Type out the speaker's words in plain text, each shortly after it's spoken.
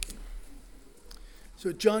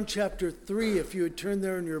So John chapter 3, if you would turn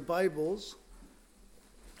there in your Bibles.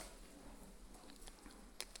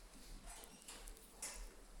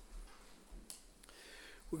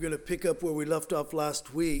 We're going to pick up where we left off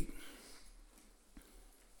last week.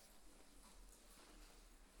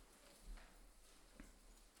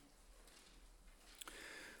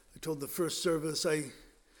 I told the first service I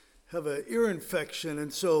have an ear infection,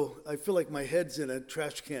 and so I feel like my head's in a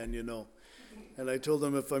trash can, you know. And I told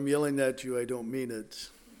them, if I'm yelling at you, I don't mean it.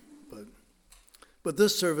 But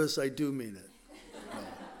this service, I do mean it. No.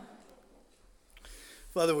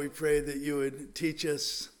 Father, we pray that you would teach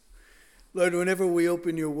us. Lord, whenever we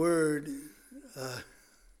open your word,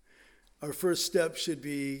 our first step should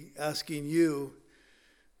be asking you,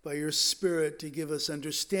 by your Spirit, to give us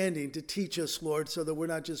understanding, to teach us, Lord, so that we're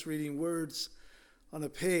not just reading words on a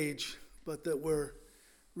page, but that we're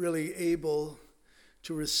really able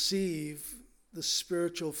to receive the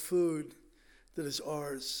spiritual food that is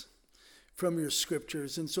ours from your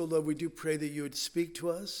scriptures. And so, Lord, we do pray that you would speak to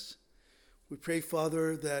us. We pray,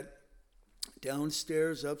 Father, that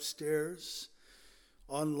downstairs, upstairs,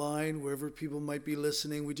 online, wherever people might be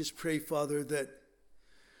listening, we just pray, Father, that,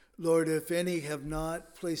 Lord, if any have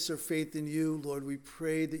not placed their faith in you, Lord, we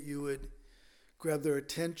pray that you would grab their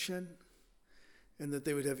attention and that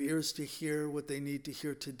they would have ears to hear what they need to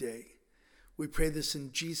hear today. We pray this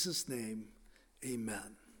in Jesus' name.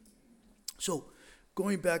 Amen. So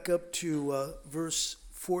going back up to verse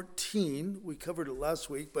 14, we covered it last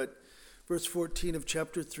week, but verse 14 of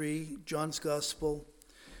chapter 3, John's Gospel.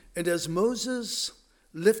 And as Moses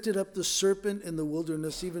lifted up the serpent in the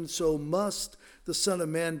wilderness, even so must the Son of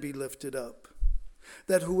Man be lifted up,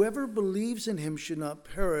 that whoever believes in him should not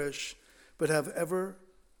perish, but have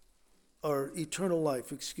eternal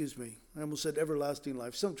life. I almost said everlasting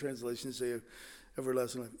life. Some translations say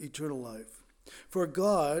everlasting life, eternal life. For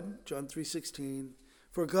God, John 3:16,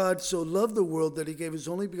 for God so loved the world that he gave his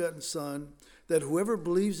only begotten Son, that whoever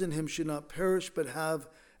believes in him should not perish but have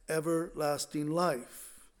everlasting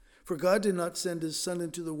life. For God did not send his Son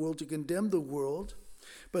into the world to condemn the world,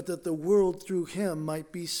 but that the world through him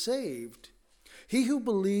might be saved. He who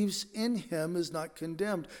believes in him is not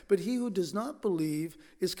condemned, but he who does not believe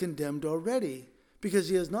is condemned already, because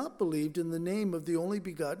he has not believed in the name of the only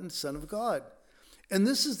begotten Son of God. And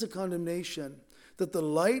this is the condemnation, that the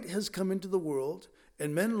light has come into the world,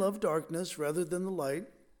 and men love darkness rather than the light,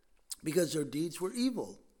 because their deeds were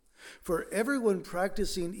evil. For everyone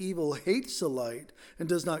practicing evil hates the light and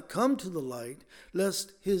does not come to the light,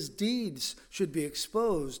 lest his deeds should be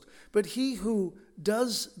exposed. But he who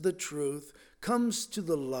does the truth comes to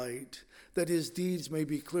the light, that his deeds may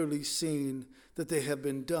be clearly seen, that they have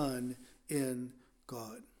been done in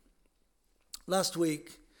God. Last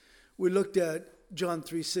week, we looked at John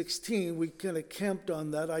 3:16. We kind of camped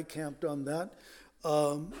on that. I camped on that.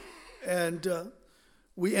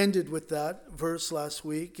 We ended with that verse last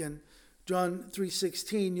week. And John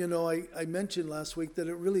 3:16, I mentioned last week that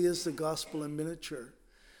it really is the gospel in miniature.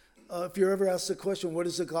 If you're ever asked the question, what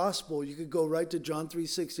is the gospel? You could go right to John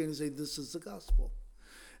 3:16 and say, this is the gospel.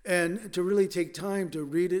 And to really take time to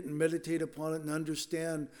read it and meditate upon it and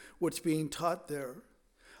understand what's being taught there.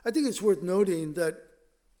 I think it's worth noting that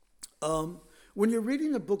when you're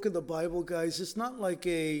reading a book of the Bible, guys, it's not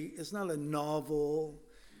a novel,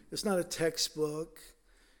 it's not a textbook,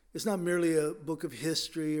 it's not merely a book of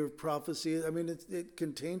history or prophecy. I mean, it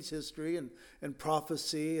contains history and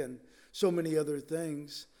prophecy and so many other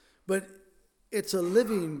things. But it's a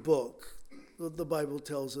living book, the Bible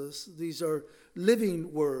tells us. These are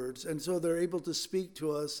living words, and so they're able to speak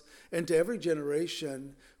to us and to every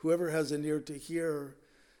generation, whoever has an ear to hear,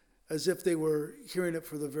 as if they were hearing it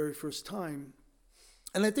for the very first time.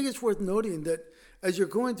 And I think it's worth noting that as you're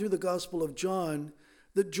going through the Gospel of John,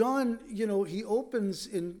 that John, he opens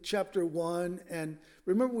in chapter 1, and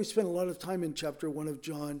remember we spent a lot of time in chapter 1 of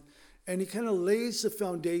John, and he kind of lays the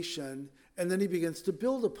foundation, and then he begins to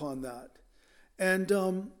build upon that. And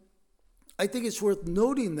I think it's worth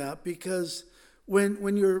noting that because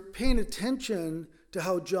when you're paying attention to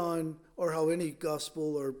how John, or how any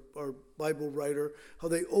gospel or Bible writer, how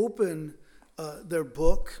they open their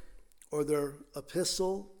book or their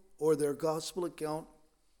epistle or their gospel account,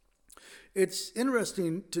 it's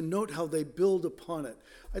interesting to note how they build upon it.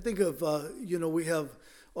 I think of, we have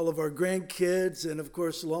all of our grandkids, and of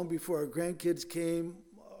course, long before our grandkids came,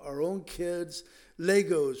 our own kids,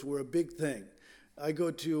 Legos were a big thing. I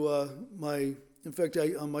go to on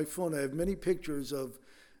my phone, I have many pictures of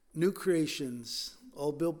new creations,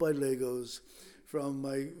 all built by Legos, from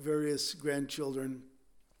my various grandchildren.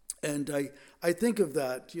 And I think of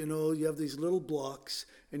that, you have these little blocks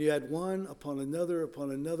and you add one upon another,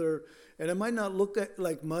 and it might not look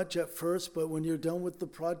like much at first, but when you're done with the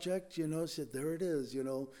project, there it is,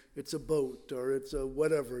 it's a boat or it's a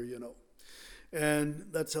whatever, And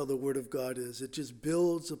that's how the Word of God is. It just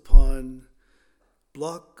builds upon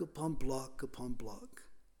block upon block upon block.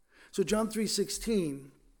 So John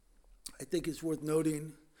 3:16, I think it's worth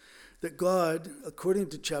noting that God, according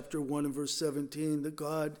to chapter 1 and verse 17, that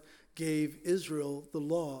God gave Israel the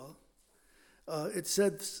law. It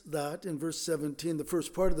says that in verse 17, the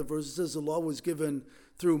first part of the verse, it says the law was given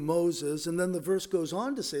through Moses. And then the verse goes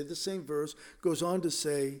on to say, the same verse goes on to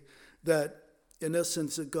say that in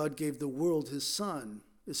essence that God gave the world his son.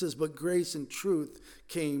 It says, but grace and truth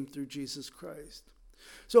came through Jesus Christ.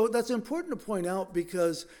 So that's important to point out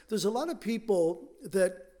because there's a lot of people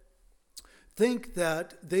that think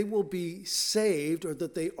that they will be saved or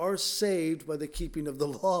that they are saved by the keeping of the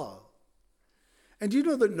law. And you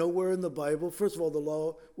know that nowhere in the Bible, first of all, the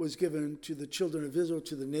law was given to the children of Israel,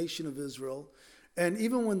 to the nation of Israel. And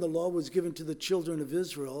even when the law was given to the children of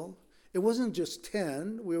Israel, it wasn't just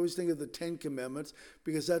 10. We always think of the 10 commandments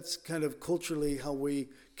because that's kind of culturally how we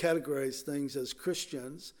categorize things as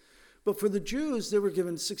Christians. But for the Jews, they were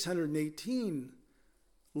given 618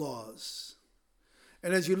 laws.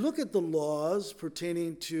 And as you look at the laws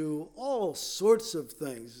pertaining to all sorts of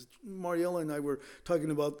things, Mariella and I were talking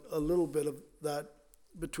about a little bit of that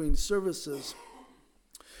between services.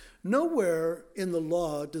 Nowhere in the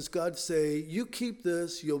law does God say, you keep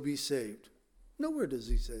this, you'll be saved. Nowhere does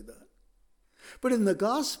he say that. But in the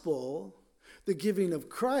gospel, the giving of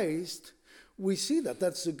Christ, we see that.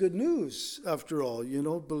 That's the good news, after all.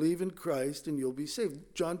 Believe in Christ and you'll be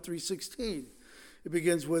saved. John 3:16. It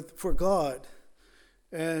begins with, for God.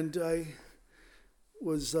 And I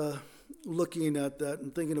was looking at that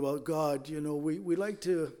and thinking about God. We like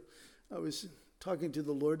to, I was talking to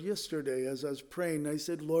the Lord yesterday as I was praying. I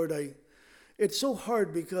said, Lord, it's so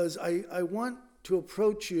hard because I want to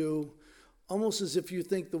approach you almost as if you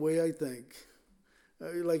think the way I think.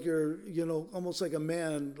 Like you're, almost like a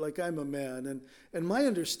man, like I'm a man. And my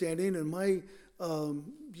understanding and my,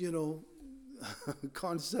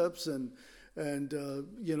 concepts and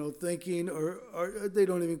thinking, or they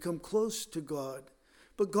don't even come close to God.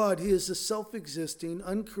 But God, he is the self-existing,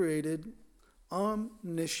 uncreated,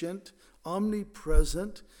 omniscient,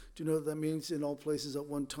 omnipresent. Do you know what that means? In all places at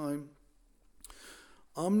one time.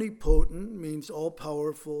 Omnipotent means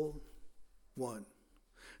all-powerful one.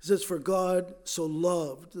 It says, for God so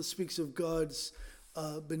loved. This speaks of God's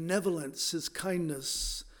benevolence, his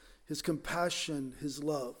kindness, his compassion, his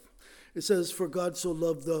love. It says, for God so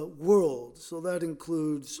loved the world. So that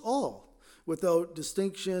includes all, without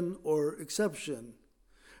distinction or exception.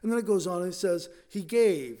 And then it goes on and it says, he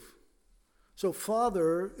gave. So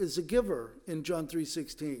Father is a giver in John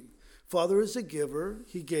 3:16. Father is a giver.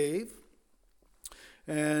 He gave.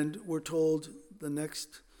 And we're told the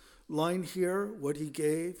next line here, what he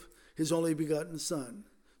gave, his only begotten Son.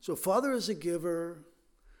 So Father is a giver.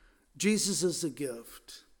 Jesus is a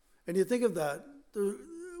gift. And you think of that,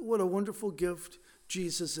 what a wonderful gift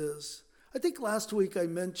Jesus is. I think last week I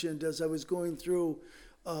mentioned as I was going through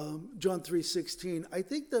John 3:16, I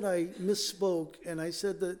think that I misspoke and I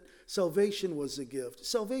said that salvation was a gift.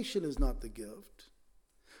 Salvation is not the gift.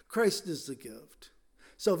 Christ is the gift.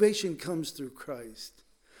 Salvation comes through Christ.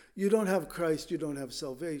 You don't have Christ, you don't have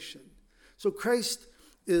salvation. So Christ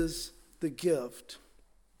is the gift.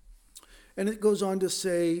 And it goes on to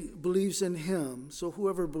say, believes in him. So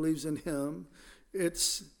whoever believes in him,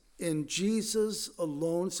 it's in Jesus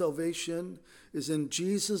alone. Salvation is in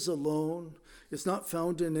Jesus alone. It's not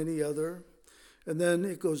found in any other. And then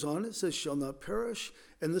it goes on, it says, shall not perish.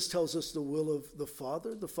 And this tells us the will of the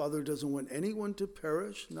Father. The Father doesn't want anyone to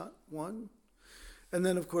perish, not one. And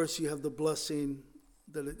then, of course, you have the blessing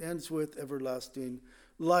that it ends with, everlasting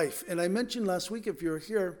life. And I mentioned last week, if you're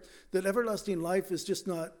here, that everlasting life is just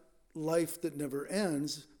not life that never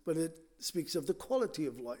ends, but it speaks of the quality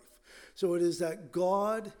of life. So it is that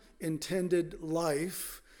God intended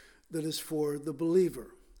life that is for the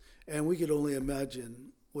believer. And we could only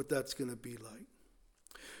imagine what that's going to be like.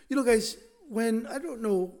 You know, guys, I don't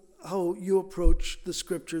know how you approach the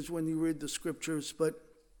scriptures when you read the scriptures, but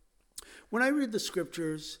when I read the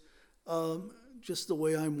scriptures, just the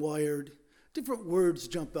way I'm wired, different words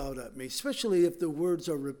jump out at me, especially if the words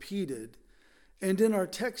are repeated. And in our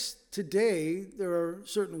text today, there are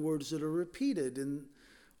certain words that are repeated in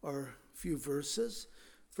our few verses.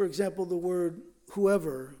 For example, the word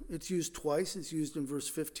whoever, it's used twice. It's used in verse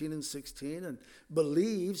 15 and 16. And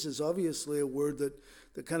believes is obviously a word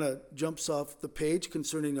that kind of jumps off the page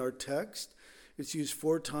concerning our text. It's used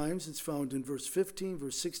 4 times. It's found in verse 15,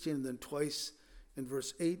 verse 16, and then twice in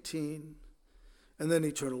verse 18. And then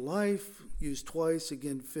eternal life, used twice,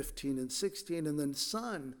 again 15 and 16. And then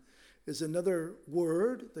son is another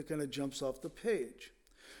word that kind of jumps off the page.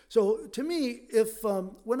 So to me, if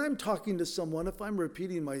when I'm talking to someone, if I'm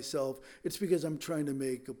repeating myself, it's because I'm trying to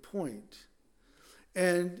make a point.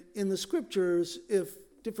 And in the scriptures, if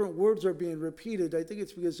different words are being repeated, I think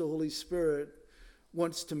it's because the Holy Spirit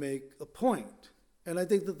wants to make a point. And I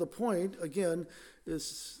think that the point, again,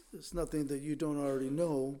 is nothing that you don't already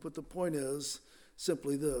know, but the point is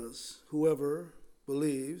simply this: whoever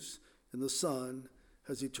believes in the Son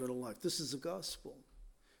has eternal life. This is the gospel.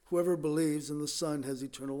 Whoever believes in the Son has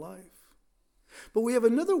eternal life. But we have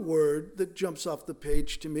another word that jumps off the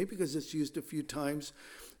page to me because it's used a few times,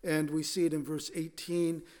 and we see it in verse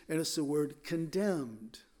 18, and it's the word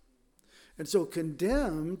condemned. And so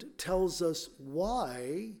condemned tells us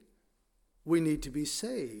why we need to be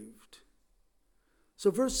saved. So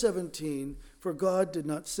verse 17, for God did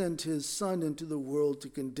not send his Son into the world to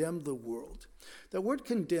condemn the world. That word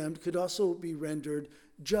condemned could also be rendered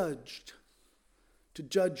judged, to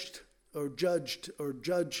judge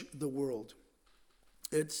the world.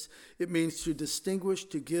 It means to distinguish,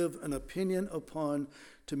 to give an opinion upon,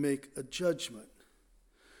 to make a judgment.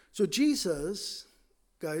 So Jesus,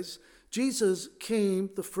 guys, Jesus came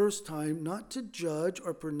the first time not to judge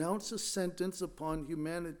or pronounce a sentence upon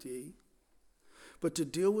humanity, but to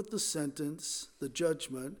deal with the sentence, the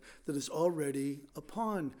judgment that is already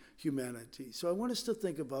upon humanity. So I want us to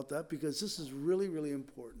think about that because this is really, really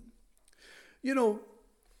important. You know,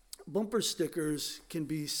 bumper stickers can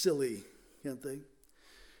be silly, can't they?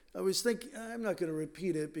 I was thinking, I'm not going to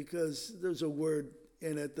repeat it because there's a word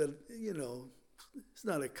in it that, it's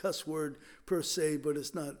not a cuss word per se, but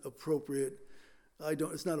it's not appropriate.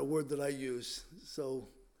 It's not a word that I use. So,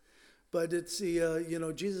 but it's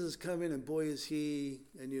Jesus is coming and boy is he,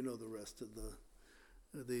 and the rest of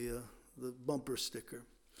the bumper sticker.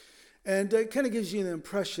 And it kind of gives you an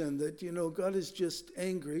impression that, God is just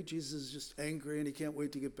angry. Jesus is just angry, and he can't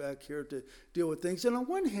wait to get back here to deal with things. And on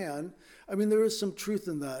one hand, there is some truth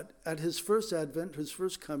in that. At his first advent, his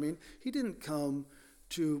first coming, he didn't come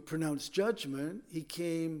to pronounce judgment. He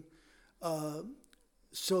came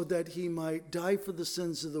so that he might die for the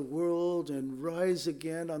sins of the world and rise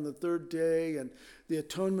again on the third day, and the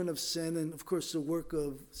atonement of sin, and of course the work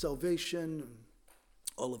of salvation, and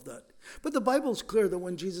all of that. But the Bible's clear that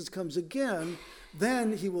when Jesus comes again,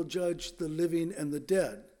 then he will judge the living and the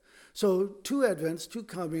dead. So 2 advents, 2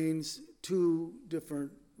 comings, 2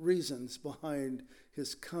 different reasons behind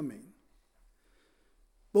his coming.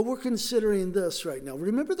 But we're considering this right now.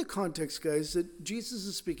 Remember the context, guys, that Jesus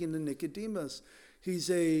is speaking to Nicodemus. He's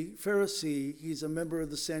a Pharisee. He's a member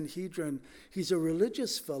of the Sanhedrin. He's a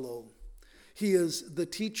religious fellow. He is the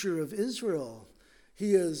teacher of Israel.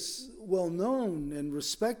 He is well known and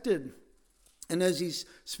respected. And as he's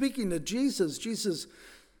speaking to Jesus, Jesus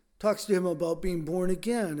talks to him about being born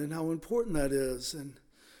again and how important that is. And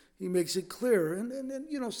he makes it clear.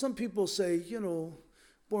 And some people say,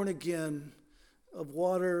 born again of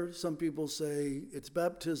water. Some people say it's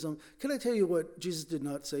baptism. Can I tell you what Jesus did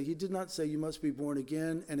not say? He did not say you must be born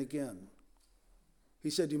again and again. He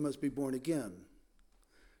said you must be born again.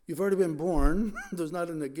 You've already been born. There's not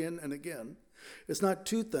an again and again. It's not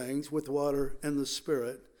 2 things with water and the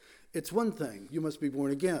Spirit. It's one thing. You must be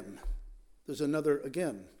born again. There's another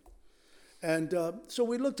again. And so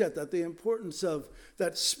we looked at that, the importance of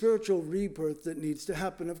that spiritual rebirth that needs to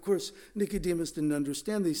happen. Of course, Nicodemus didn't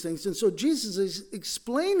understand these things. And so Jesus is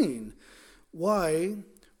explaining why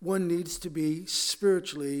one needs to be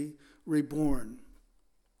spiritually reborn.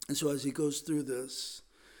 And so as he goes through this,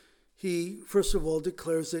 he, first of all,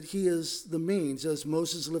 declares that he is the means. As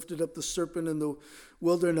Moses lifted up the serpent in the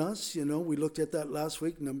wilderness, we looked at that last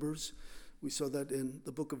week, Numbers. We saw that in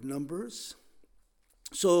the book of Numbers.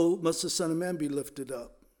 So must the Son of Man be lifted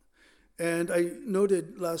up. And I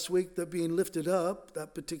noted last week that being lifted up,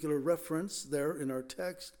 that particular reference there in our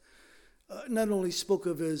text, not only spoke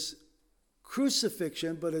of his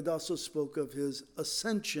crucifixion, but it also spoke of his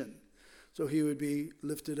ascension. So he would be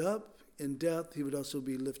lifted up in death. He would also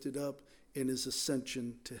be lifted up in his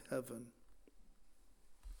ascension to heaven.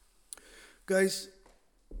 Guys,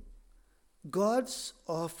 God's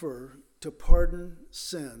offer to pardon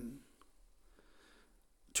sin,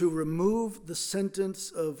 to remove the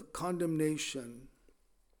sentence of condemnation,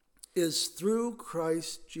 is through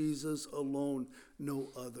Christ Jesus alone,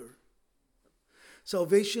 no other.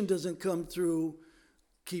 Salvation doesn't come through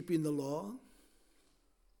keeping the law,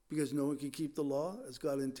 because no one can keep the law as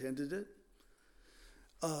God intended it.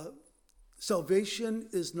 Salvation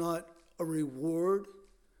is not a reward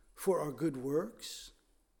for our good works?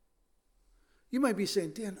 You might be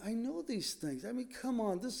saying, Dan, I know these things. I mean, come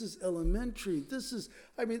on, this is elementary. This is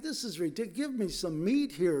ridiculous. Give me some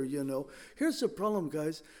meat here, Here's the problem,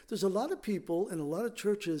 guys. There's a lot of people in a lot of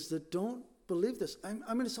churches that don't believe this.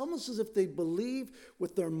 I mean, it's almost as if they believe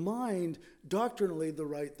with their mind doctrinally the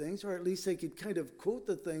right things, or at least they could kind of quote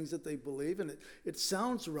the things that they believe, and it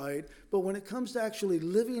sounds right. But when it comes to actually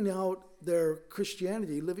living out their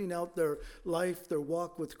Christianity, living out their life, their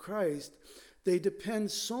walk with Christ, they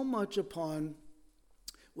depend so much upon,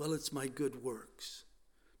 well, it's my good works.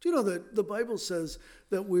 Do you know that the Bible says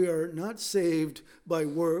that we are not saved by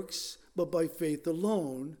works, but by faith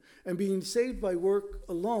alone? And being saved by work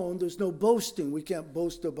alone, there's no boasting. We can't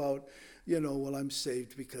boast about, well, I'm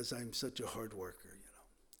saved because I'm such a hard worker,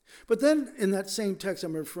 But then in that same text,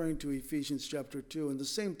 I'm referring to Ephesians chapter 2. In the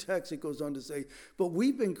same text, it goes on to say, but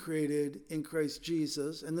we've been created in Christ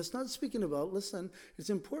Jesus. And that's not speaking about, listen, it's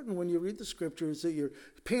important when you read the scriptures that you're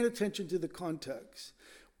paying attention to the context.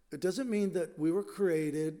 It doesn't mean that we were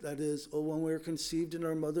created, that is, when we were conceived in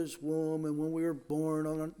our mother's womb and when we were born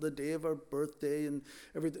on the day of our birthday and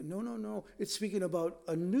everything. No. It's speaking about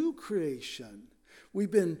a new creation.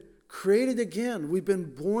 We've been created again. We've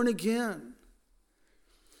been born again.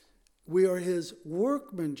 We are his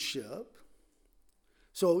workmanship.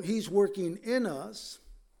 So he's working in us.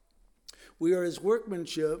 We are his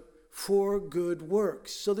workmanship for good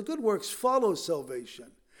works. So the good works follow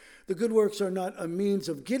salvation. The good works are not a means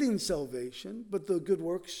of getting salvation, but the good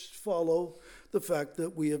works follow the fact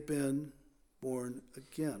that we have been born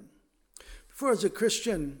again. Before, as a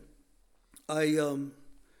Christian, I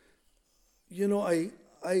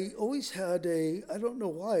always had I don't know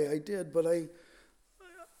why I did, but I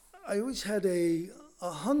always had a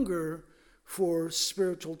hunger for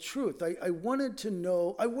spiritual truth. I wanted to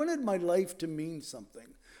know, I wanted my life to mean something,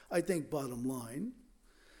 I think, bottom line.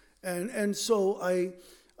 And so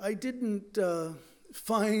I didn't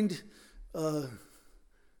find, I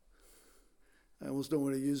almost don't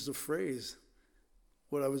want to use the phrase,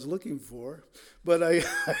 what I was looking for, but I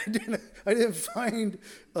didn't find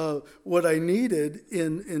what I needed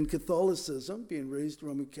in Catholicism, being raised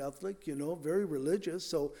Roman Catholic, very religious.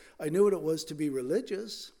 So I knew what it was to be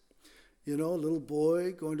religious, a little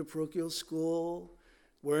boy going to parochial school,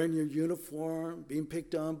 wearing your uniform, being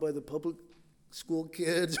picked on by the public school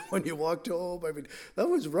kids when you walked home. I mean, that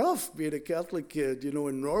was rough being a Catholic kid,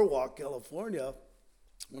 in Norwalk, California,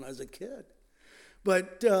 when I was a kid.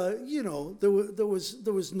 But, there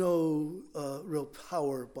was no real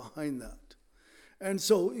power behind that. And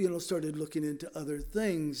so, started looking into other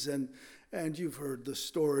things. And you've heard the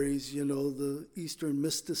stories, the Eastern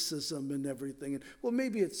mysticism and everything. And, well,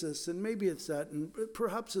 maybe it's this and maybe it's that. And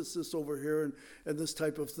perhaps it's this over here and this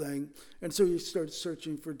type of thing. And so you start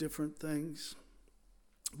searching for different things.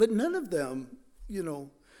 But none of them,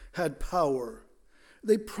 had power.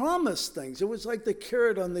 They promised things. It was like the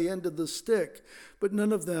carrot on the end of the stick, but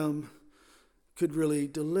none of them could really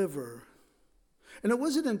deliver. And it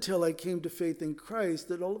wasn't until I came to faith in Christ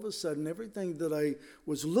that all of a sudden everything that I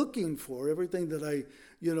was looking for, everything that I,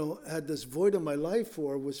 had this void in my life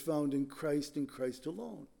for, was found in Christ and Christ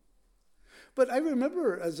alone. But I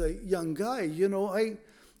remember as a young guy,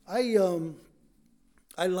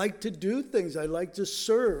 I like to do things. I like to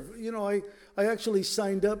serve. I actually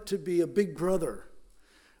signed up to be a big brother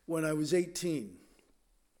when I was 18.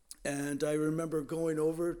 And I remember going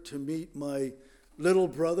over to meet my little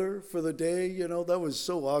brother for the day. That was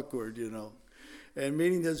so awkward, and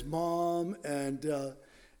meeting his mom. And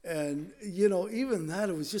even that,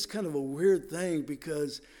 it was just kind of a weird thing,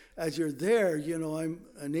 because as you're there, I'm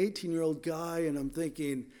an 18-year-old guy, and I'm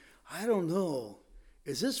thinking, I don't know,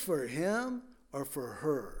 is this for him or for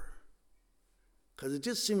her? Because it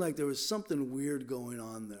just seemed like there was something weird going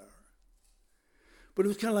on there. But it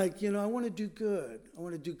was kind of like, I want to do good. I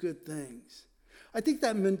want to do good things. I think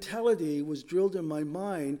that mentality was drilled in my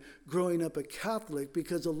mind growing up a Catholic,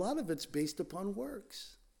 because a lot of it's based upon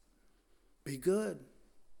works. Be good.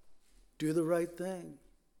 Do the right thing.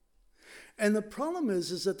 And the problem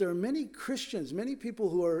is that there are many Christians, many people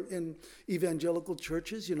who are in evangelical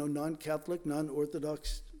churches, non-Catholic,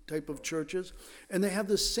 non-Orthodox type of churches, and they have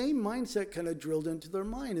the same mindset kind of drilled into their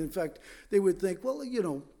mind. In fact, they would think, well,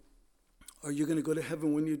 are you going to go to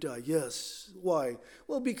heaven when you die? Yes. Why?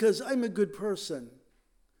 Well, because I'm a good person.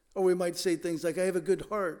 Or we might say things like, I have a good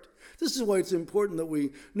heart. This is why it's important that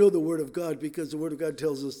we know the Word of God, because the Word of God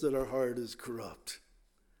tells us that our heart is corrupt.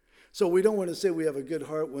 So we don't want to say we have a good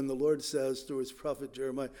heart when the Lord says through his prophet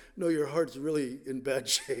Jeremiah, no, your heart's really in bad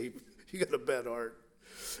shape. You got a bad heart.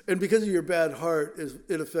 And because of your bad heart,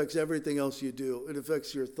 it affects everything else you do. It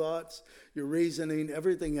affects your thoughts, your reasoning,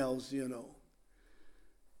 everything else,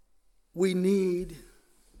 We need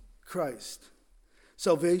Christ.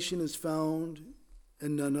 Salvation is found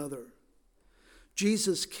in none other.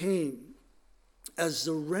 Jesus came as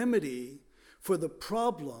the remedy for the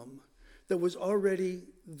problem that was already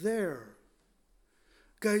there.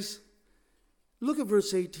 Guys, look at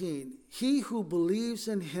verse 18. He who believes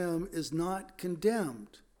in him is not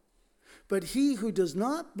condemned, but he who does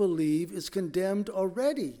not believe is condemned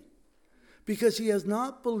already, because he has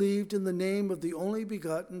not believed in the name of the only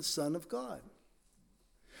begotten Son of God.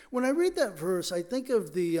 When I read that verse, I think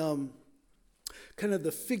of the kind of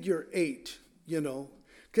the figure 8,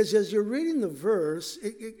 because as you're reading the verse,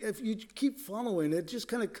 if you keep following, it just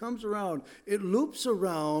kind of comes around. It loops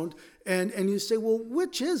around, and you say, well,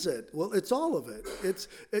 which is it? Well, it's all of it.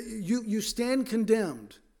 You stand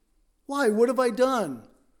condemned. Why? What have I done?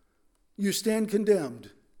 You stand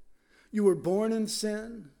condemned. You were born in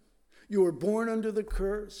sin. You were born under the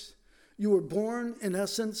curse. You were born, in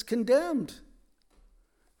essence, condemned.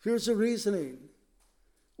 Here's the reasoning.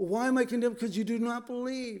 Well, why am I condemned? Because you do not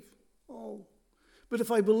believe. Oh, but if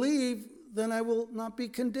I believe, then I will not be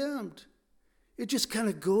condemned. It just kind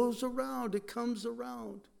of goes around. It comes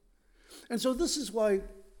around. And so this is why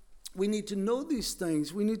we need to know these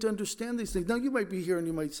things. We need to understand these things. Now, you might be here and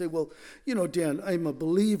you might say, well, Dan, I'm a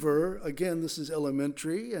believer. Again, this is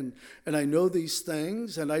elementary, and I know these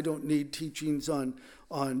things, and I don't need teachings on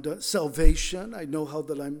salvation. I know how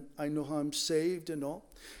I'm saved and all.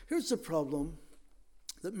 Here's the problem,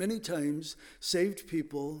 that many times saved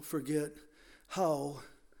people forget how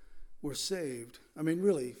we're saved. I mean,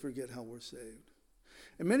 really forget how we're saved.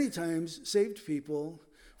 And many times saved people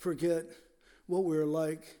forget what we're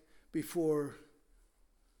like before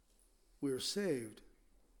we were saved.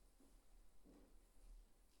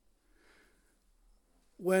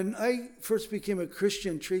 When I first became a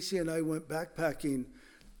Christian, Tracy and I went backpacking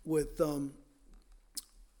with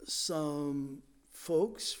some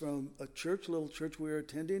folks from a little church we were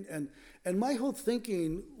attending, and my whole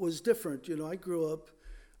thinking was different. I grew up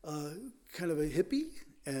kind of a hippie,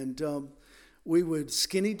 and we would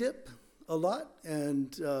skinny dip a lot,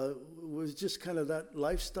 and it was just kind of that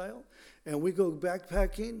lifestyle. And we go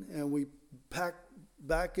backpacking, and we pack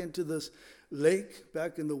back into this lake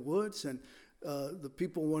back in the woods, and the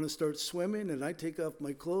people want to start swimming, and I take off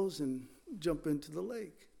my clothes and jump into the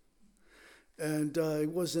lake. And I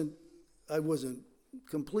wasn't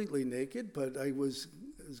completely naked, but I was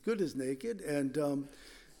as good as naked. And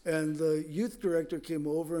the youth director came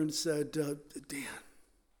over and said, Dan,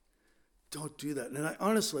 don't do that. And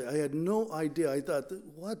I had no idea. I thought,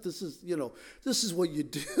 what? This is what you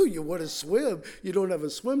do. You want to swim. You don't have a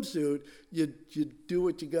swimsuit. You do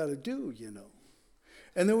what you got to do,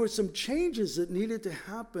 And there were some changes that needed to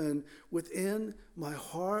happen within my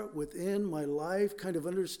heart, within my life, kind of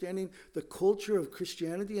understanding the culture of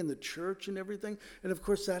Christianity and the church and everything. And of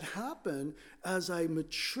course, that happened as I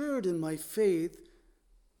matured in my faith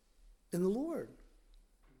in the Lord.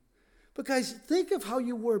 But guys, think of how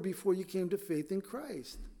you were before you came to faith in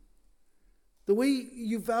Christ. The way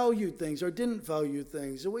you valued things or didn't value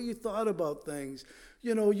things, the way you thought about things.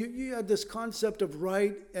 You had this concept of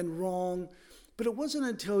right and wrong. But it wasn't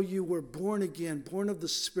until you were born again, born of the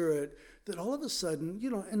Spirit, that all of a sudden,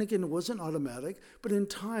 and again, it wasn't automatic, but in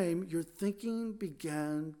time, your thinking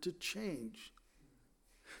began to change.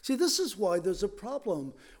 See, this is why there's a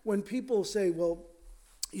problem when people say, well,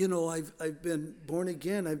 I've been born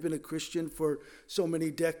again, I've been a Christian for so many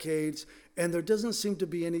decades, and there doesn't seem to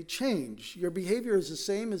be any change. Your behavior is the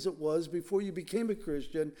same as it was before you became a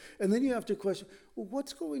Christian, and then you have to question, well,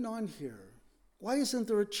 what's going on here? Why isn't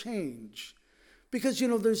there a change? Because,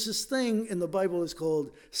 there's this thing in the Bible is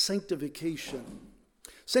called sanctification.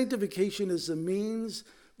 Sanctification is the means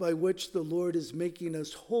by which the Lord is making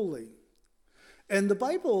us holy. And the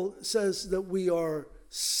Bible says that we are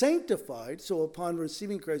sanctified. So upon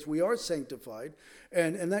receiving Christ, we are sanctified.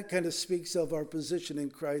 And that kind of speaks of our position in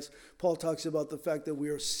Christ. Paul talks about the fact that we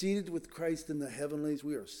are seated with Christ in the heavenlies.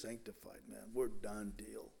 We are sanctified, man. We're done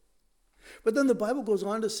deal. But then the Bible goes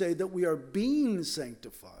on to say that we are being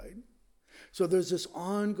sanctified. So there's this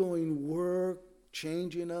ongoing work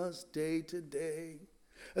changing us day to day.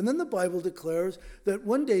 And then the Bible declares that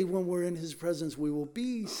one day when we're in his presence, we will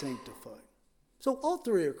be sanctified. So all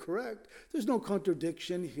three are correct. There's no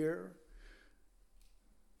contradiction here.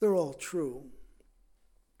 They're all true.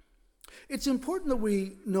 It's important that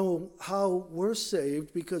we know how we're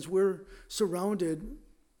saved because we're surrounded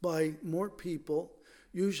by more people,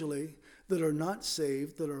 usually, that are not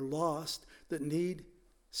saved, that are lost, that need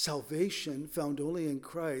salvation found only in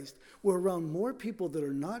Christ, we're around more people that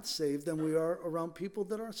are not saved than we are around people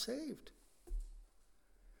that are saved.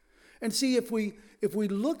 And see, if we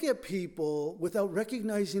look at people without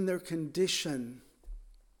recognizing their condition,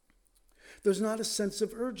 there's not a sense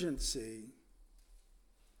of urgency.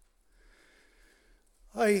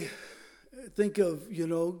 I think of,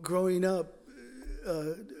 growing up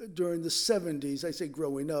during the 70s. I say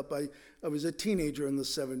growing up. I was a teenager in the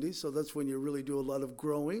 70s, so that's when you really do a lot of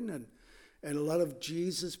growing and a lot of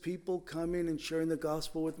Jesus people coming and sharing the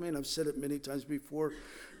gospel with me. And I've said it many times before,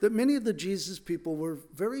 that many of the Jesus people were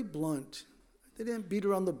very blunt. They didn't beat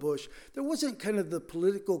around the bush. There wasn't kind of the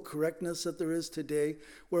political correctness that there is today,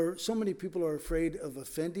 where so many people are afraid of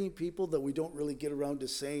offending people that we don't really get around to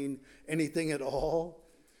saying anything at all.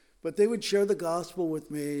 But they would share the gospel with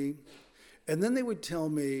me, and then they would tell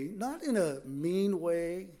me, not in a mean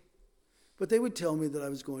way, but they would tell me that I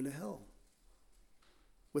was going to hell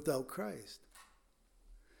without Christ.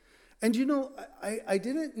 And I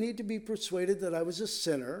didn't need to be persuaded that I was a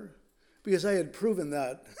sinner, because I had proven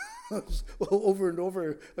that over and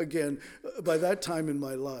over again by that time in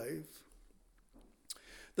my life.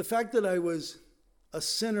 The fact that I was a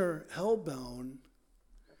sinner hellbound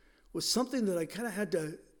was something that I kind of had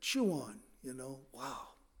to chew on,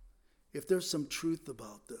 Wow, if there's some truth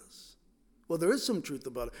about this. Well, there is some truth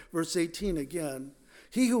about it. Verse 18 again,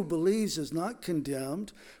 he who believes is not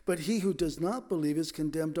condemned, but he who does not believe is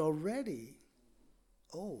condemned already.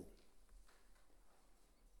 Oh.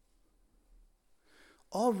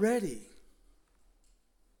 Already.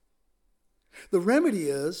 The remedy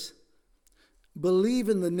is believe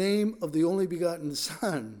in the name of the only begotten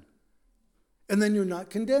Son, and then you're not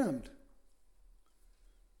condemned.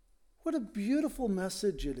 What a beautiful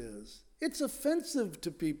message it is. It's offensive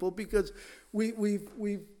to people because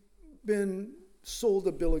we've been sold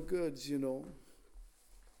a bill of goods,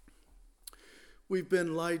 We've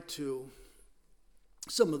been lied to.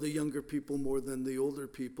 Some of the younger people more than the older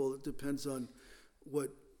people. It depends on what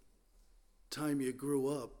time you grew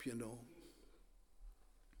up,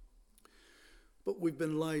 But we've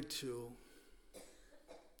been lied to.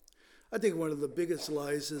 I think one of the biggest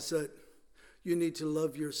lies is that you need to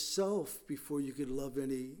love yourself before you can love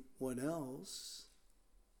anyone else.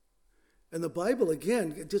 And the Bible,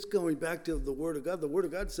 again, just going back to the Word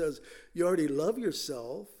of God says you already love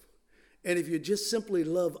yourself. And if you just simply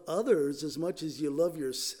love others as much as you love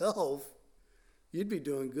yourself, you'd be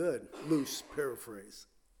doing good. Loose paraphrase.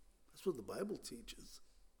 That's what the Bible teaches.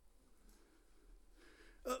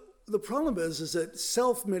 The problem is that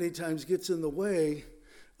self many times gets in the way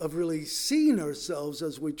of really seeing ourselves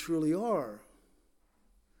as we truly are.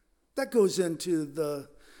 That goes into the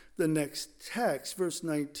next text, verse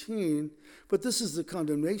 19. But this is the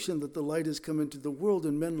condemnation, that the light has come into the world,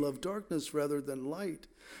 and men love darkness rather than light,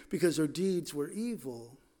 because their deeds were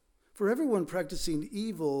evil. For everyone practicing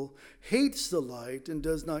evil hates the light and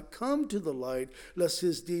does not come to the light, lest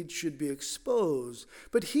his deeds should be exposed.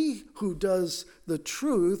 But he who does the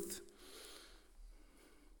truth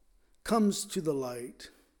comes to the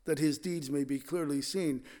light, that his deeds may be clearly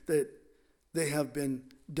seen, that they have been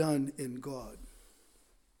done in God.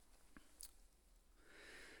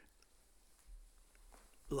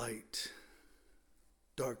 Light,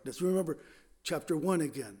 darkness. Remember chapter 1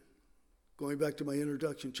 again. Going back to my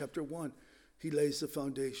introduction, chapter 1, he lays the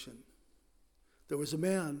foundation. There was a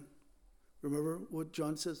man. Remember what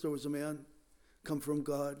John says? There was a man come from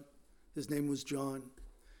God. His name was John.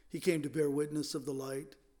 He came to bear witness of the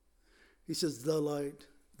light. He says, the light,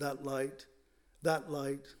 that light, that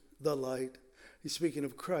light, the light. He's speaking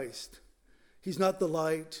of Christ. He's not the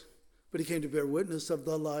light, but he came to bear witness of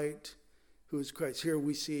the light, who is Christ. Here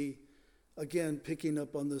we see, again, picking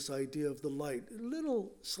up on this idea of the light. A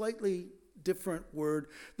little slightly different word.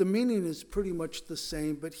 The meaning is pretty much the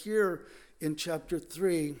same, but here in chapter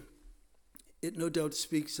 3, it no doubt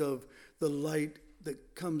speaks of the light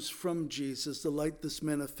that comes from Jesus, the light that's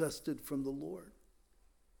manifested from the Lord.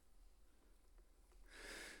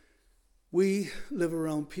 We live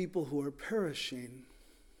around people who are perishing,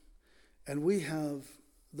 and we have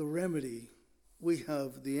the remedy, we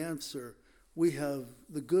have the answer, we have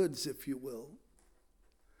the goods, if you will.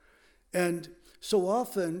 And so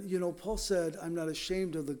often, Paul said, I'm not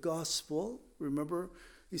ashamed of the gospel. Remember,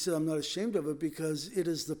 he said, I'm not ashamed of it because it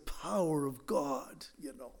is the power of God,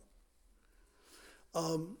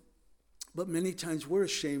 But many times we're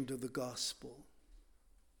ashamed of the gospel.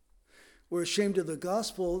 We're ashamed of the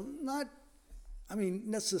gospel, not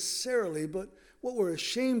necessarily, but what we're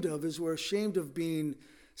ashamed of is we're ashamed of being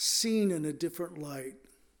seen in a different light.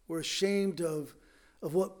 We're ashamed of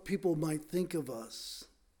what people might think of us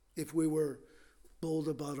if we were bold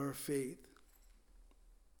about our faith.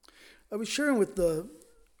 I was sharing with the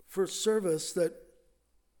first service that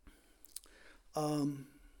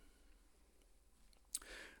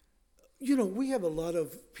we have a lot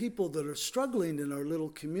of people that are struggling in our little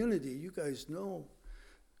community. You guys know.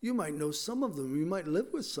 You might know some of them. You might live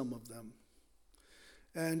with some of them.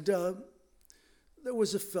 And there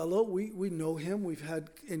was a fellow, we know him. We've had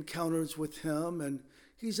encounters with him. And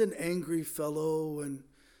he's an angry fellow. And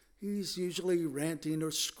he's usually ranting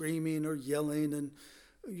or screaming or yelling.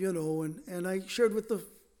 And I shared with the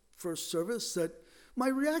first service that my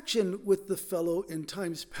reaction with the fellow in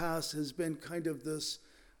times past has been kind of this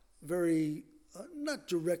very, not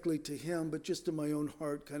directly to him, but just in my own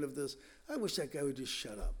heart, kind of this, I wish that guy would just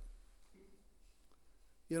shut up.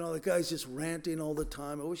 The guy's just ranting all the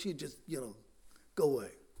time. I wish he'd just, go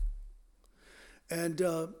away. And,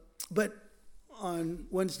 but on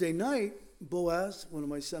Wednesday night, Boaz, one of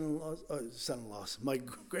my son-in-laws, my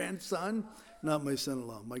grandson, not my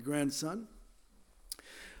son-in-law, my grandson,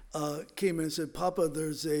 came in and said, Papa,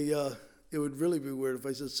 there's it would really be weird if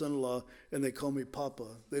I said son-in-law and they call me Papa.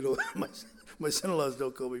 They don't, my son-in-laws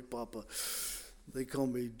don't call me Papa. They call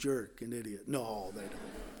me jerk and idiot. No, they don't.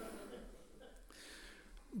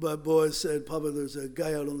 But Boaz said, Papa, there's a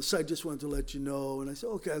guy out on the side, just wanted to let you know. And I said,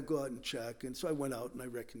 okay, I'll go out and check. And so I went out and I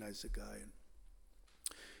recognized the guy.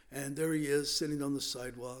 And there he is sitting on the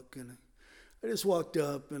sidewalk. And I just walked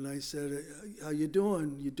up and I said, how you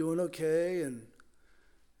doing? You doing okay?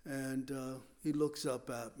 And he looks up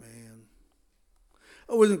at me. And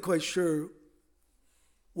I wasn't quite sure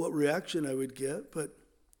what reaction I would get. But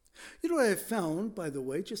what I found, by the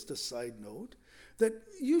way, just a side note, that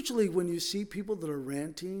usually when you see people that are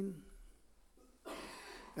ranting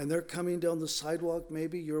and they're coming down the sidewalk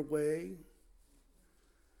maybe your way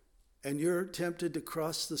and you're tempted to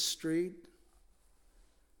cross the street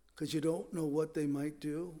because you don't know what they might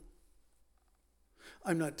do.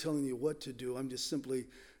 I'm not telling you what to do. I'm just simply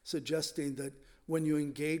suggesting that when you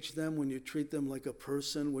engage them, when you treat them like a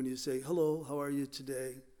person, when you say, hello, how are you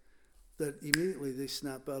today? That immediately they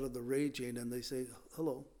snap out of the raging and they say,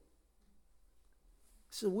 hello.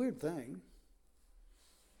 It's a weird thing.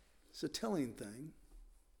 It's a telling thing.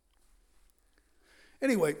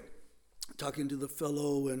 Anyway, talking to the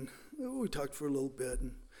fellow, and we talked for a little bit,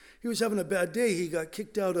 and he was having a bad day. He got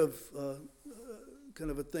kicked out of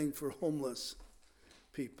kind of a thing for homeless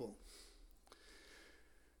people.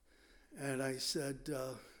 And I said,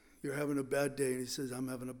 you're having a bad day? And he says, I'm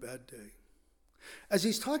having a bad day. As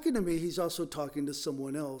he's talking to me, he's also talking to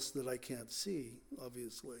someone else that I can't see,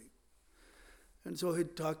 obviously. And so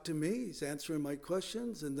he'd talk to me, he's answering my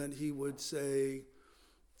questions, and then he would say,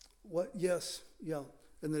 what? Yes, yeah.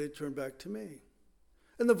 And then he'd turn back to me.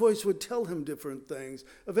 And the voice would tell him different things.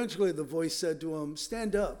 Eventually the voice said to him,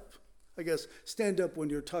 stand up. I guess, stand up when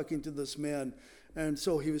you're talking to this man. And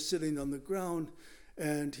so he was sitting on the ground,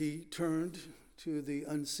 and he turned to the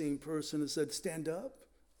unseen person and said, stand up?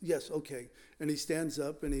 Yes, okay. And he stands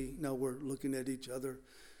up, and now we're looking at each other.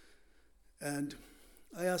 And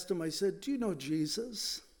I asked him, I said, do you know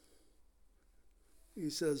Jesus? He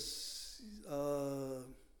says,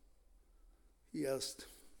 he asked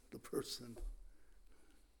the person,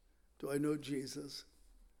 do I know Jesus?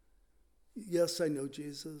 Yes, I know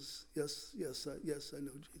Jesus. Yes, I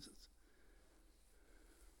know Jesus.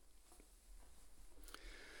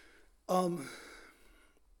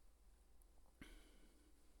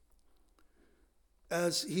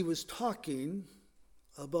 As he was talking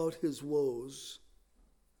about his woes,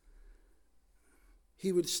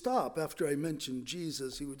 he would stop after I mentioned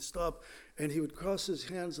Jesus. He would stop and he would cross his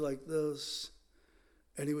hands like this,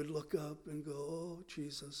 and he would look up and go, oh,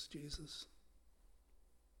 Jesus, Jesus.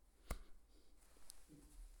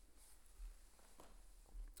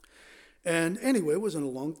 And anyway, it wasn't a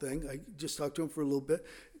long thing. I just talked to him for a little bit,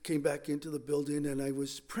 came back into the building, and I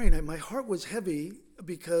was praying. My heart was heavy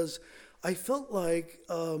because I felt like,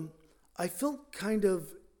 I felt kind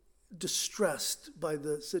of distressed by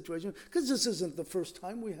the situation, because this isn't the first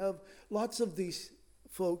time. We have lots of these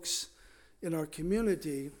folks in our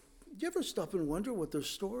community. Do you ever stop and wonder what their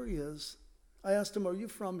story is? I asked them, are you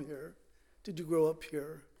from here? Did you grow up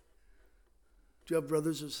here? Do you have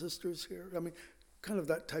brothers or sisters here? I mean, kind of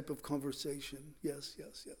that type of conversation. Yes.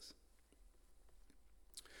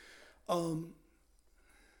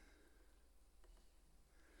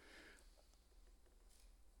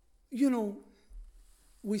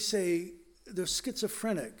 We say they're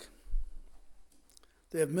schizophrenic.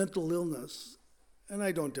 They have mental illness, and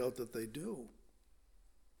I don't doubt that they do.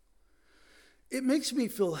 It makes me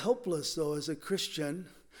feel helpless, though, as a Christian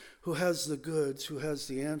who has the goods, who has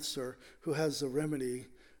the answer, who has the remedy.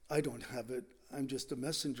 I don't have it. I'm just a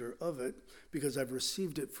messenger of it because I've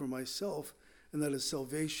received it for myself, and that is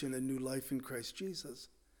salvation and new life in Christ Jesus.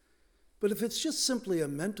 But if it's just simply a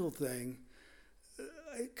mental thing,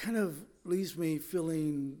 it kind of leaves me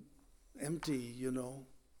feeling empty,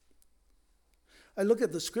 I look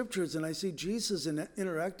at the scriptures and I see Jesus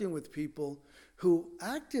interacting with people who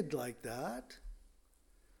acted like that.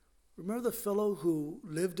 Remember the fellow who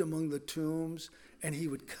lived among the tombs and he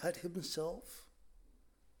would cut himself?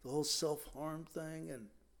 The whole self-harm thing.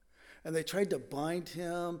 And they tried to bind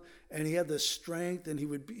him, and he had the strength, and he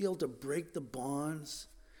would be able to break the bonds.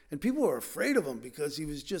 And people were afraid of him because he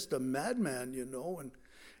was just a madman,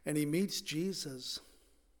 and he meets Jesus.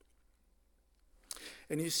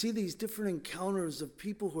 And you see these different encounters of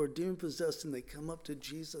people who are demon-possessed, and they come up to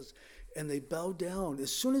Jesus, and they bow down.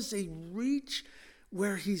 As soon as they reach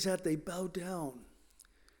where he's at, they bow down.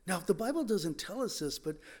 Now, the Bible doesn't tell us this,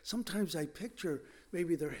 but sometimes I picture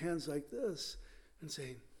maybe their hands like this and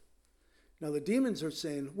saying, now the demons are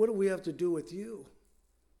saying, what do we have to do with you?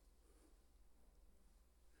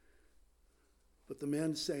 But the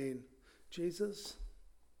man's saying, Jesus,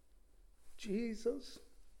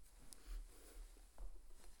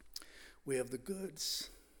 we have the goods.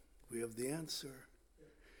 We have the answer.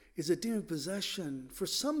 Is it demon possession? For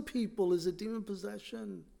some people, is it demon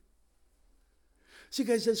possession? See,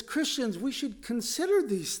 guys, as Christians, we should consider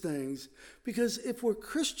these things, because if we're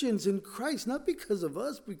Christians in Christ, not because of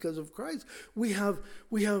us, because of Christ, we have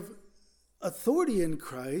authority in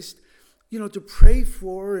Christ, to pray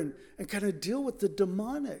for and kind of deal with the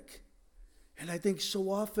demonic. And I think so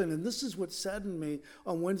often, and this is what saddened me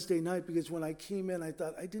on Wednesday night, because when I came in, I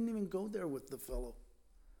thought, I didn't even go there with the fellow.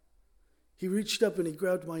 He reached up and he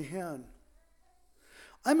grabbed my hand.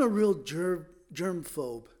 I'm a real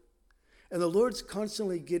germphobe. And the Lord's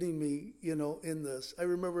constantly getting me, in this. I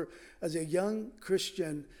remember as a young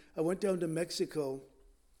Christian, I went down to Mexico,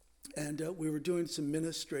 and we were doing some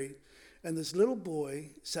ministry. And this little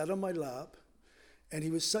boy sat on my lap, and he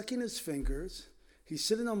was sucking his fingers. He's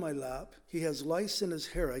sitting on my lap. He has lice in his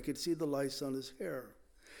hair. I could see the lice on his hair.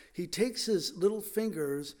 He takes his little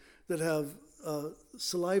fingers that have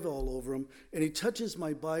saliva all over them, and he touches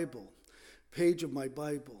my Bible, page of my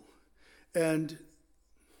Bible. And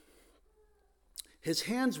his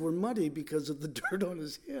hands were muddy because of the dirt on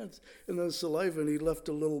his hands and the saliva, and he left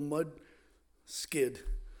a little mud skid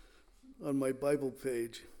on my Bible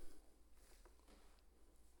page.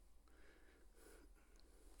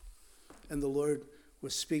 And the Lord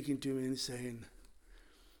was speaking to me and saying,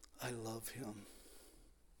 I love him.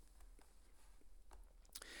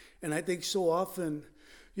 And I think so often,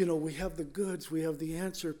 we have the goods, we have the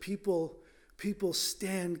answer. People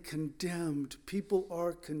stand condemned. People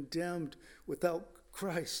are condemned without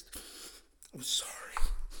Christ. I'm sorry.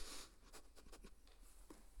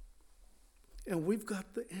 And we've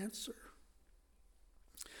got the answer.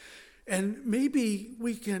 And maybe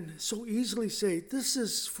we can so easily say, this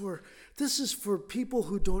is for people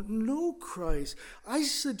who don't know Christ. I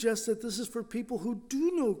suggest that this is for people who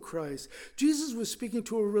do know Christ. Jesus was speaking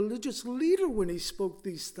to a religious leader when he spoke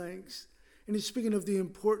these things. And he's speaking of the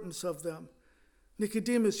importance of them.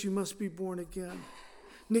 Nicodemus, you must be born again.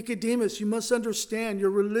 Nicodemus, you must understand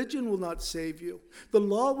your religion will not save you. The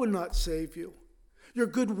law will not save you. Your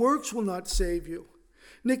good works will not save you.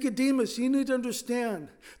 Nicodemus, you need to understand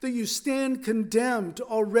that you stand condemned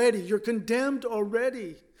already. You're condemned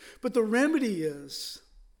already. But the remedy is,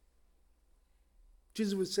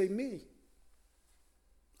 Jesus would say, me.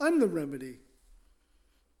 I'm the remedy.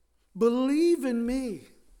 Believe in me,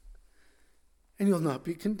 and you'll not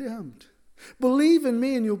be condemned. Believe in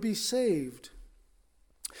me, and you'll be saved.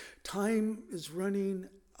 Time is running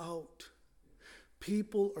out.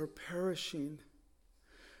 People are perishing.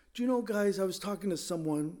 Do you know, guys, I was talking to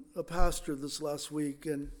someone, a pastor, this last week,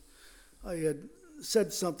 and I had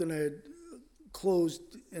said something. I had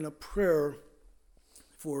closed in a prayer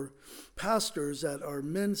for pastors at our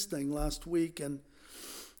men's thing last week, and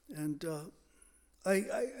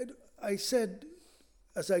I said,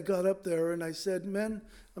 as I got up there, and I said, men,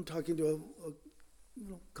 I'm talking to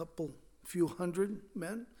a few hundred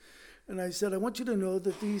men, and I said, I want you to know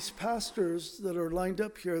that these pastors that are lined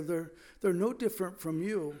up here, they're no different from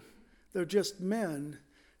you. They're just men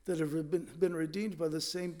that have been redeemed by the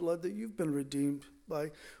same blood that you've been redeemed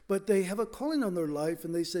by. But they have a calling on their life,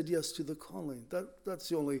 and they said yes to the calling. That's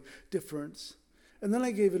the only difference. And then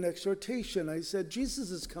I gave an exhortation. I said,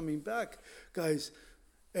 Jesus is coming back, guys.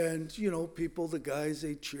 And, people, the guys,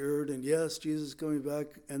 they cheered, and yes, Jesus is coming back.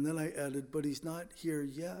 And then I added, but he's not here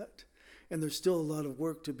yet. And there's still a lot of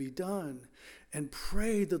work to be done. And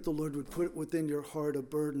pray that the Lord would put within your heart a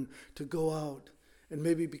burden to go out and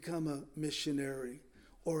maybe become a missionary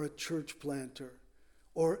or a church planter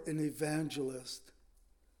or an evangelist.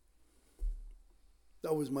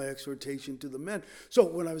 That was my exhortation to the men. So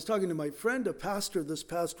when I was talking to my friend, a pastor, this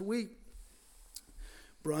past week,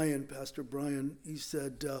 Pastor Brian, he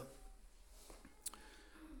said,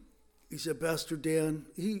 Pastor Dan,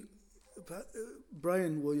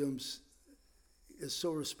 Brian Williams is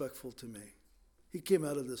so respectful to me. He came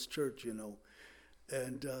out of this church,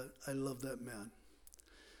 and I love that man.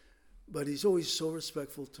 But he's always so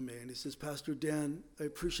respectful to me. And he says, Pastor Dan, I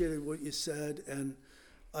appreciated what you said, and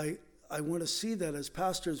I want to see that as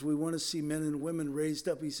pastors. We want to see men and women raised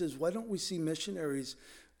up. He says, why don't we see missionaries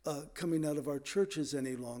coming out of our churches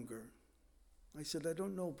any longer? I said, I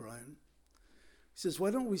don't know, Brian. He says,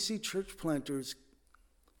 why don't we see church planters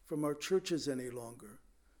from our churches any longer?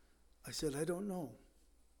 I said, I don't know.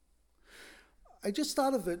 I just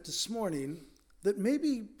thought of it this morning that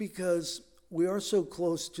maybe because we are so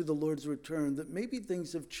close to the Lord's return, that maybe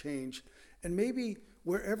things have changed, and maybe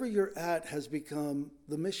wherever you're at has become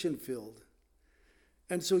the mission field.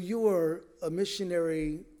 And so you are a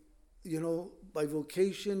missionary, by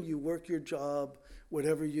vocation, you work your job,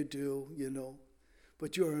 whatever you do,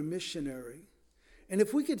 but you're a missionary. And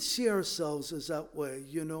if we could see ourselves as that way,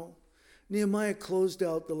 Nehemiah closed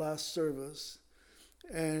out the last service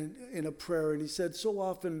and in a prayer, and he said, so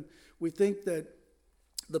often we think that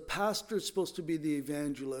the pastor is supposed to be the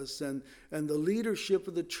evangelist, and the leadership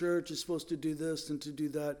of the church is supposed to do this and to do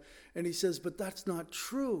that. And he says, but that's not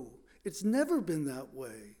true. It's never been that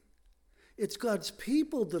way. It's God's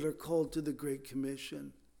people that are called to the Great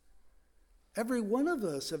Commission. Every one of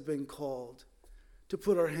us have been called to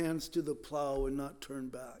put our hands to the plow and not turn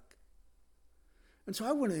back. And so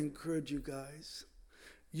I want to encourage you guys.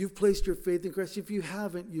 You've placed your faith in Christ. If you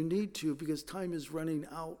haven't, you need to, because time is running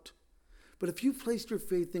out. But if you've placed your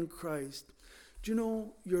faith in Christ, do you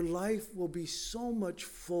know your life will be so much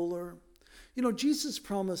fuller? Jesus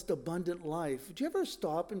promised abundant life. Do you ever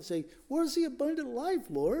stop and say, where's the abundant life,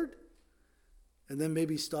 Lord? And then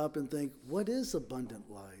maybe stop and think, what is abundant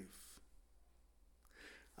life?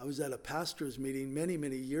 I was at a pastor's meeting many,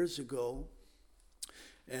 many years ago,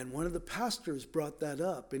 and one of the pastors brought that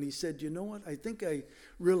up, and he said, you know what? I think I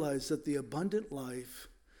realized that the abundant life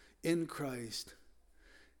in Christ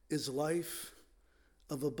is life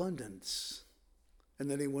of abundance. And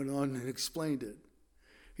then he went on and explained it.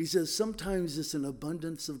 He says, sometimes it's an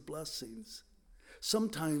abundance of blessings.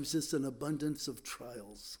 Sometimes it's an abundance of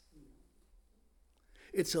trials.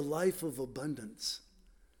 It's a life of abundance.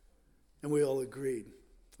 And we all agreed.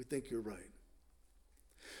 We think you're right.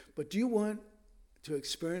 But do you want to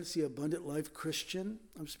experience the abundant life, Christian?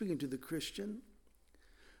 I'm speaking to the Christian.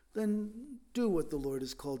 Then do what the Lord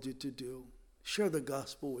has called you to do. Share the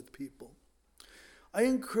gospel with people. I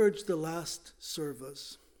encourage the last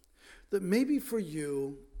service that maybe for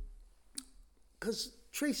you, because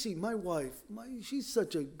Tracy, my wife, she's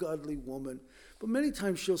such a godly woman, but many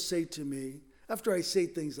times she'll say to me, after I say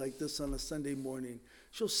things like this on a Sunday morning,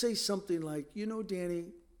 she'll say something like, Danny,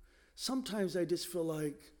 sometimes I just feel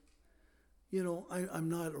like, I'm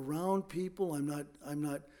not around people. I'm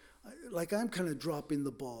kind of dropping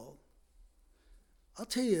the ball. I'll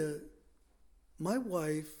tell you, my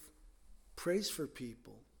wife prays for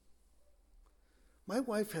people. My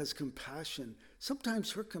wife has compassion.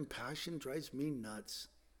 Sometimes her compassion drives me nuts.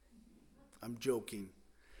 I'm joking.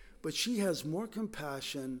 But she has more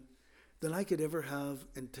compassion than I could ever have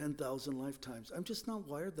in 10,000 lifetimes. I'm just not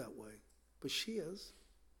wired that way. But she is.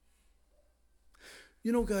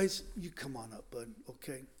 Guys, you come on up, bud,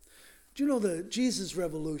 okay? Do you know the Jesus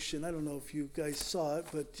Revolution? I don't know if you guys saw it,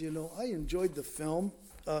 but, I enjoyed the film.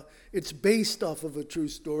 It's based off of a true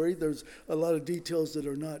story. There's a lot of details that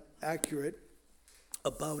are not accurate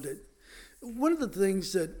about it. One of the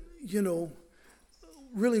things that,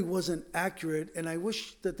 really wasn't accurate, and I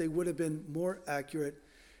wish that they would have been more accurate,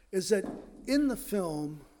 is that in the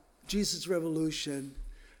film, Jesus Revolution,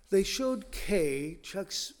 they showed Kay,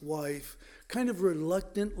 Chuck's wife, kind of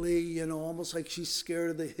reluctantly, almost like she's scared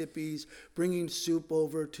of the hippies, bringing soup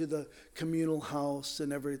over to the communal house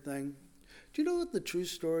and everything. Do you know what the true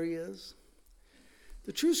story is?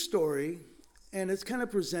 The true story, and it's kind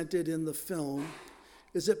of presented in the film,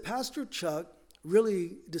 is that Pastor Chuck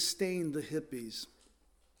really disdained the hippies.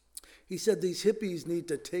 He said these hippies need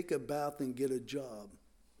to take a bath and get a job.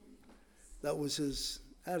 That was his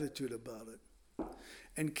attitude about it.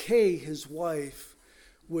 And Kay, his wife,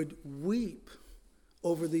 would weep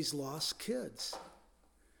over these lost kids.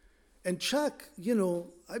 And Chuck,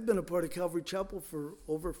 I've been a part of Calvary Chapel for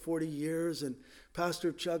over 40 years, and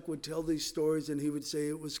Pastor Chuck would tell these stories, and he would say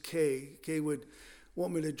it was Kay. Kay would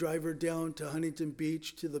want me to drive her down to Huntington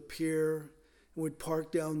Beach to the pier, and we'd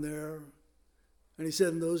park down there. And he said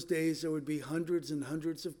in those days there would be hundreds and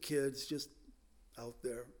hundreds of kids just out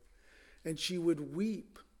there. And she would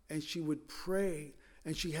weep and she would pray,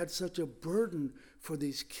 and she had such a burden for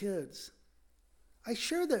these kids. I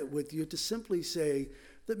share that with you to simply say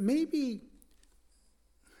that maybe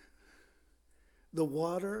the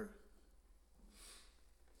water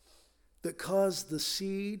that caused the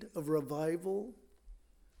seed of revival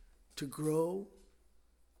to grow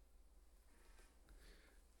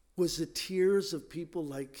was the tears of people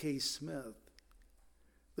like Kay Smith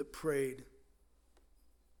that prayed,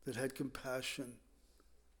 that had compassion,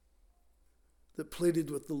 that pleaded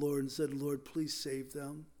with the Lord and said, Lord, please save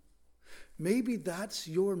them. Maybe that's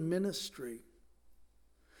your ministry.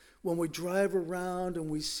 When we drive around and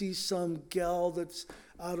we see some gal that's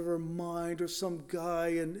out of her mind or some guy,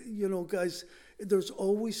 and guys, there's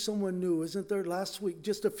always someone new, isn't there? Last week,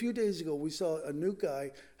 just a few days ago, we saw a new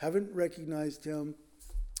guy, haven't recognized him,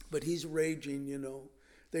 but he's raging,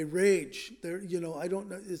 They rage. They're, I don't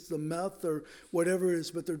know, it's the meth or whatever it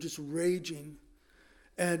is, but they're just raging.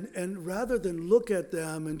 And rather than look at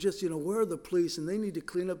them and just, where are the police and they need to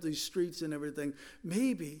clean up these streets and everything,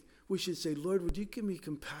 maybe we should say, Lord, would you give me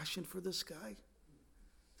compassion for this guy?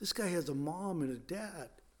 This guy has a mom and a dad.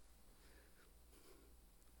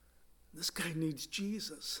 This guy needs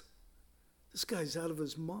Jesus. This guy's out of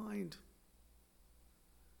his mind.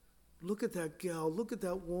 Look at that gal. Look at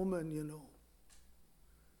that woman,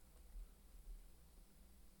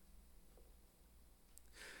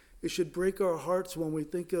 It should break our hearts when we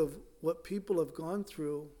think of what people have gone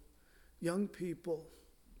through, young people.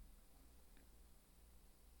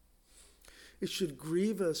 It should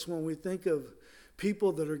grieve us when we think of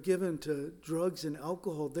people that are given to drugs and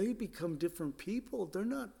alcohol. They become different people. They're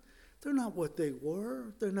not what they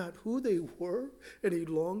were. They're not who they were any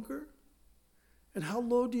longer. And how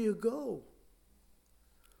low do you go?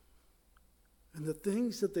 And the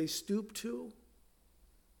things that they stoop to.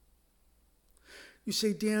 You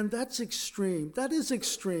say, Dan, that's extreme. That is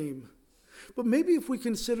extreme. But maybe if we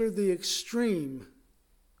consider the extreme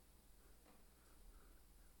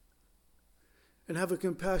and have a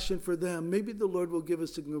compassion for them, maybe the Lord will give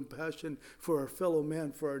us a compassion for our fellow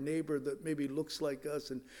man, for our neighbor that maybe looks like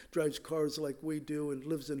us and drives cars like we do and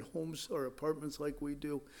lives in homes or apartments like we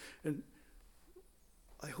do. And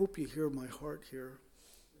I hope you hear my heart here,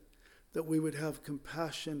 that we would have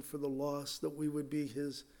compassion for the lost, that we would be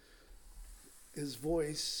his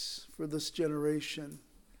voice for this generation,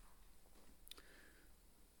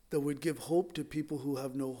 that would give hope to people who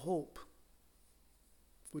have no hope.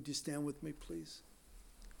 Would you stand with me, please?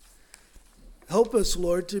 Help us,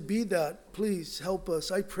 Lord, to be that. Please help us.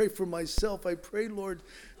 I pray for myself. I pray, Lord,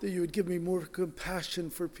 that you would give me more compassion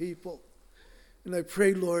for people. And I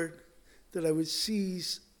pray, Lord, that I would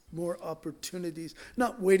seize more opportunities,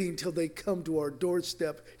 not waiting till they come to our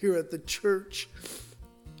doorstep here at the church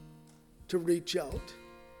to reach out,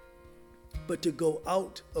 but to go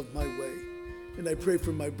out of my way. And I pray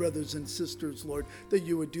for my brothers and sisters, Lord, that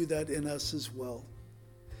you would do that in us as well.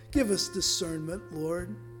 Give us discernment,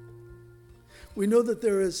 Lord. We know that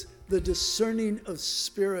there is the discerning of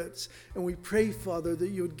spirits, and we pray, Father, that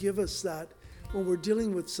you would give us that when we're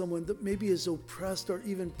dealing with someone that maybe is oppressed or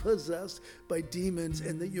even possessed by demons,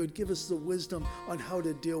 and that you would give us the wisdom on how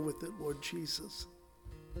to deal with it, Lord Jesus.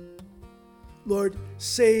 Lord,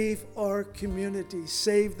 save our community.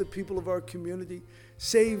 Save the people of our community.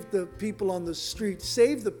 Save the people on the street.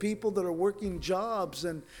 Save the people that are working jobs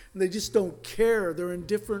and they just don't care. They're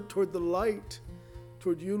indifferent toward the light,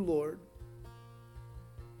 toward you, Lord.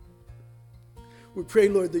 We pray,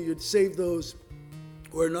 Lord, that you'd save those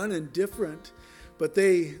who are not indifferent, but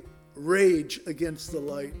they rage against the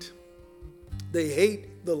light. They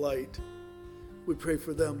hate the light. We pray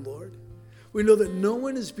for them, Lord. We know that no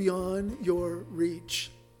one is beyond your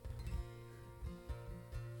reach.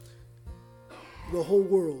 The whole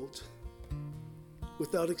world,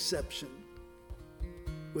 without exception,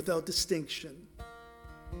 without distinction,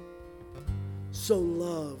 so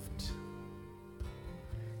loved,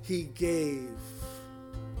 he gave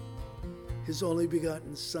his only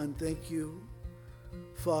begotten Son. Thank you,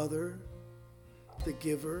 Father, the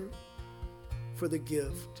giver, for the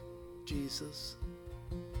gift, Jesus.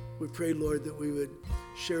 We pray, Lord, that we would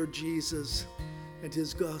share Jesus and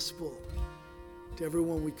his gospel to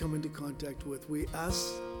everyone we come into contact with. We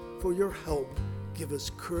ask for your help. Give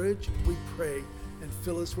us courage, we pray, and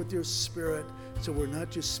fill us with your Spirit so we're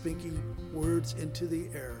not just speaking words into the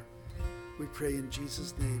air. We pray in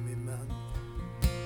Jesus' name, amen.